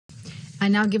I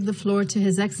now give the floor to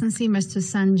His Excellency Mr.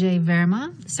 Sanjay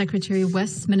Verma, Secretary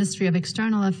West, Ministry of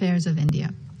External Affairs of India.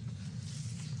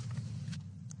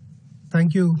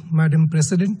 Thank you, Madam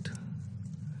President.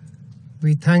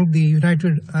 We thank the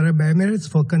United Arab Emirates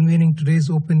for convening today's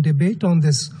open debate on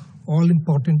this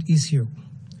all-important issue.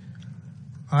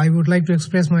 I would like to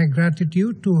express my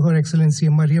gratitude to Her Excellency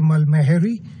Mariam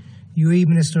Al-Maheri, UAE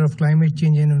Minister of Climate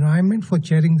Change and Environment, for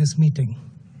chairing this meeting.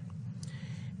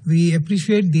 We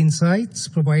appreciate the insights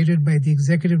provided by the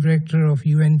Executive Director of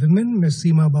UN Women, Ms.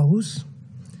 Seema Bahous,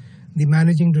 the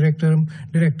Managing Director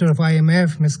of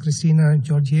IMF, Ms. Kristina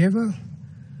Georgieva,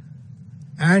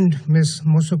 and Ms.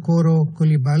 Mosokoro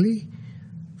Coulibaly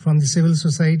from the civil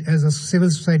society as a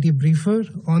civil society briefer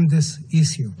on this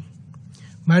issue.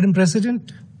 Madam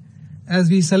President, as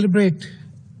we celebrate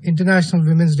International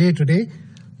Women's Day today,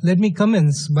 let me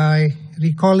commence by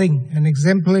recalling an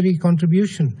exemplary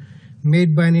contribution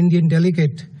made by an Indian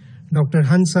delegate, Dr.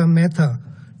 Hansa Mehta,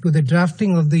 to the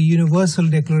drafting of the Universal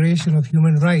Declaration of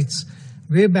Human Rights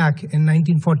way back in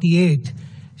 1948.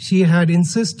 She had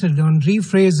insisted on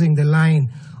rephrasing the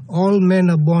line, "All men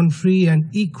are born free and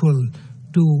equal,"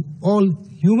 to "All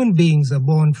human beings are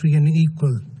born free and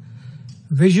equal."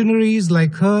 Visionaries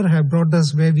like her have brought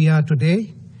us where we are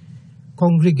today,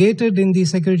 congregated in the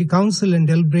Security Council and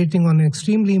deliberating on an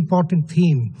extremely important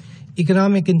theme,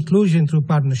 economic inclusion through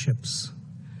partnerships.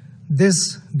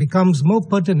 This becomes more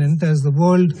pertinent as the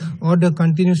world order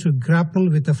continues to grapple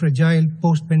with a fragile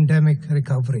post-pandemic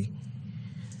recovery.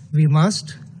 We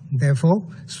must, therefore,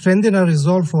 strengthen our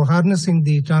resolve for harnessing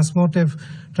the transformative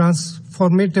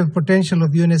potential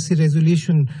of UNSC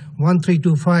Resolution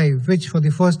 1325, which for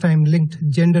the first time linked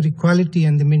gender equality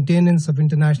and the maintenance of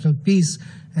international peace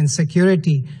and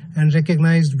security and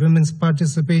recognized women's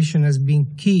participation as being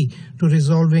key to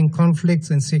resolving conflicts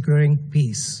and securing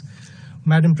peace.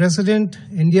 Madam President,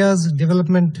 India's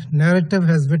development narrative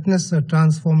has witnessed a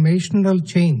transformational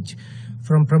change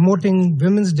from promoting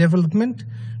women's development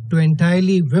to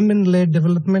entirely women-led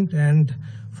development and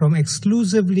from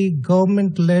exclusively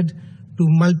government-led to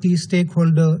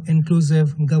multi-stakeholder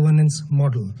inclusive governance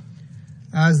model.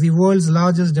 As the world's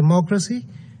largest democracy,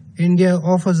 India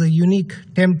offers a unique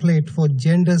template for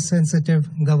gender-sensitive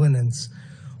governance.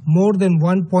 More than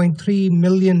 1.3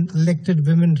 million elected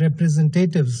women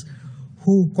representatives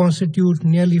who constitute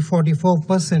nearly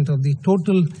 44% of the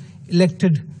total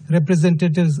elected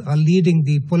representatives are leading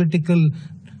the political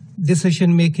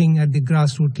decision-making at the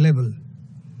grassroots level.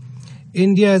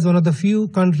 India is one of the few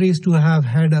countries to have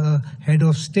had a head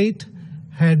of state,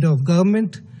 head of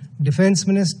government, defense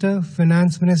minister,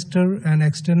 finance minister, and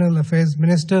external affairs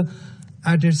minister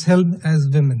at its helm as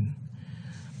women.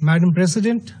 Madam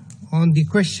President, on the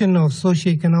question of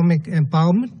socio-economic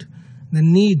empowerment, the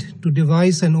need to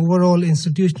devise an overall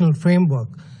institutional framework,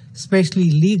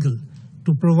 especially legal,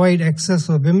 to provide access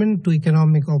for women to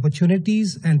economic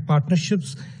opportunities and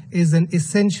partnerships is an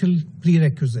essential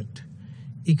prerequisite.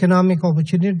 Economic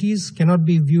opportunities cannot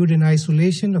be viewed in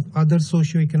isolation of other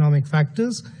socio-economic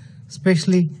factors,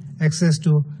 especially access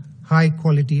to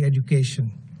high-quality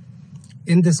education.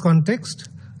 In this context,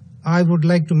 I would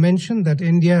like to mention that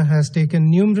India has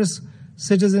taken numerous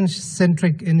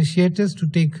citizen-centric initiatives to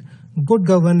take good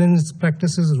governance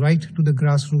practices right to the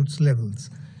grassroots levels.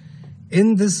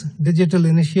 In this, digital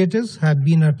initiatives have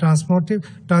been a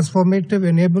transformative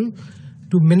enable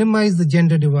to minimize the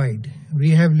gender divide.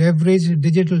 We have leveraged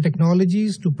digital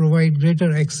technologies to provide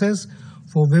greater access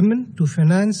for women to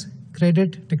finance,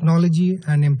 credit, technology,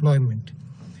 and employment.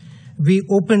 We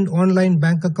opened online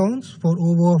bank accounts for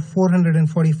over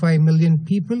 445 million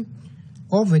people,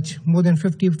 of which more than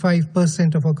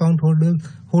 55% of account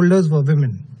holders were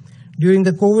women. During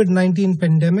the COVID-19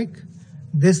 pandemic,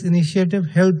 this initiative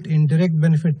helped in direct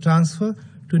benefit transfer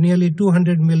to nearly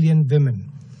 200 million women.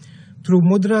 Through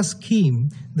Mudra scheme,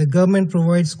 the government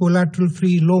provides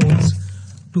collateral-free loans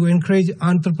to encourage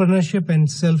entrepreneurship and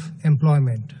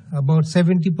self-employment. About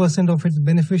 70% of its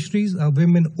beneficiaries are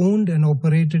women-owned and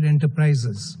operated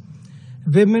enterprises.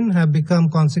 Women have become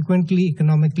consequently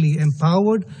economically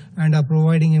empowered and are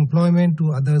providing employment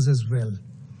to others as well.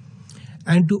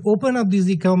 And to open up these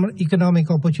economic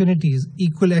opportunities,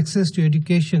 equal access to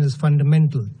education is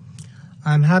fundamental.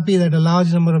 I am happy that a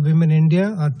large number of women in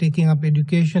India are taking up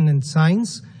education in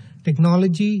science,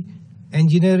 technology,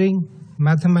 engineering,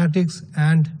 mathematics,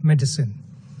 and medicine.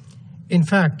 In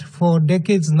fact, for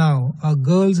decades now, our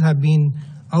girls have been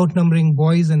outnumbering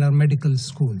boys in our medical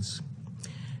schools.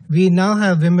 We now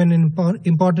have women in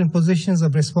important positions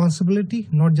of responsibility,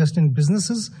 not just in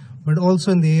businesses, but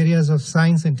also in the areas of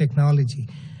science and technology.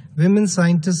 Women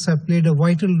scientists have played a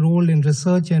vital role in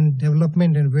research and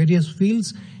development in various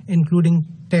fields, including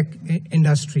tech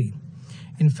industry.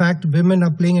 In fact, women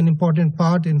are playing an important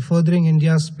part in furthering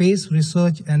India's space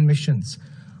research and missions.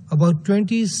 About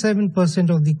 27%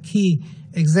 of the key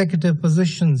executive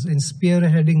positions in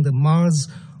spearheading the Mars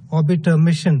orbiter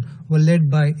mission were led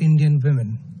by Indian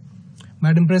women.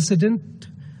 Madam President,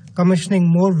 commissioning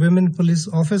more women police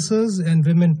officers and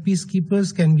women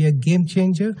peacekeepers can be a game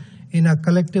changer in our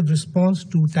collective response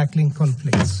to tackling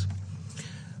conflicts.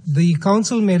 The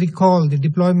Council may recall the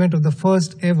deployment of the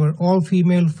first ever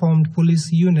all-female formed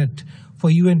police unit for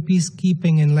UN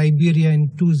peacekeeping in Liberia in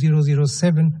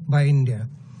 2007 by India.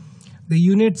 The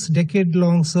unit's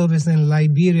decade-long service in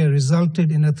Liberia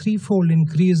resulted in a threefold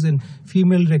increase in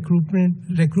female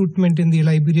recruitment in the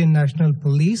Liberian National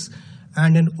Police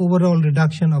and an overall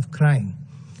reduction of crime.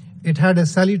 It had a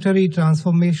salutary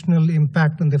transformational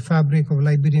impact on the fabric of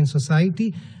Liberian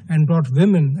society and brought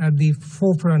women at the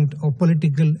forefront of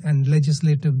political and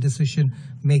legislative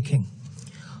decision-making.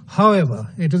 However,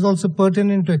 it is also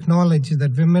pertinent to acknowledge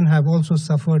that women have also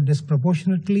suffered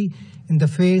disproportionately in the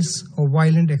face of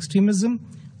violent extremism,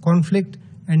 conflict,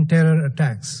 and terror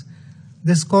attacks.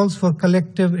 This calls for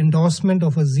collective endorsement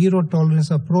of a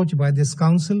zero-tolerance approach by this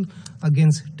Council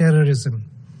against terrorism.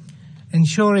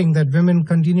 Ensuring that women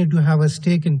continue to have a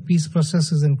stake in peace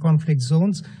processes in conflict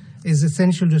zones is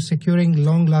essential to securing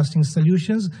long-lasting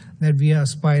solutions that we are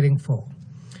aspiring for.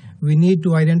 We need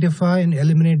to identify and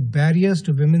eliminate barriers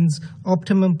to women's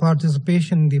optimum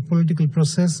participation in the political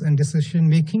process and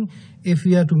decision-making if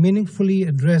we are to meaningfully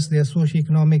address their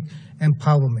socioeconomic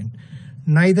empowerment.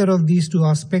 Neither of these two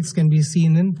aspects can be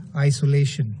seen in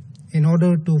isolation. In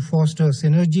order to foster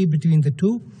synergy between the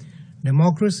two,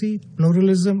 democracy,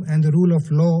 pluralism, and the rule of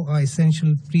law are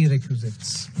essential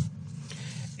prerequisites.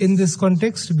 In this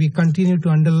context, we continue to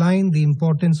underline the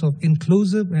importance of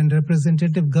inclusive and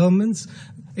representative governments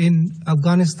in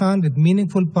Afghanistan with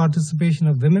meaningful participation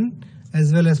of women,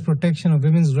 as well as protection of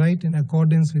women's rights in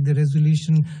accordance with the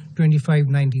Resolution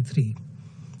 2593.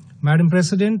 Madam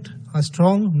President, a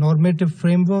strong normative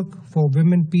framework for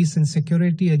women, peace, and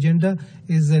security agenda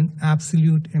is an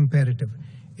absolute imperative.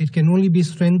 It can only be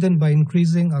strengthened by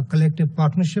increasing our collective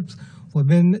partnerships for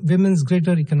women's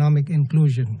greater economic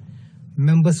inclusion.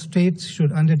 Member states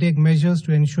should undertake measures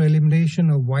to ensure elimination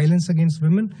of violence against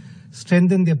women,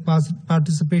 strengthen their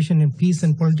participation in peace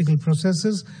and political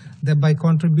processes, thereby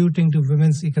contributing to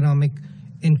women's economic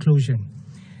inclusion.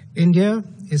 India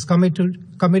is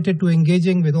committed to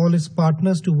engaging with all its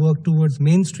partners to work towards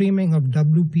mainstreaming of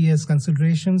WPS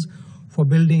considerations for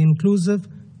building inclusive,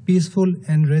 peaceful,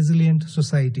 and resilient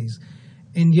societies.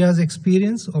 India's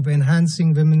experience of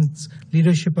enhancing women's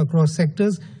leadership across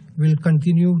sectors will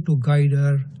continue to guide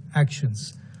our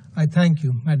actions. I thank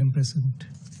you, Madam President.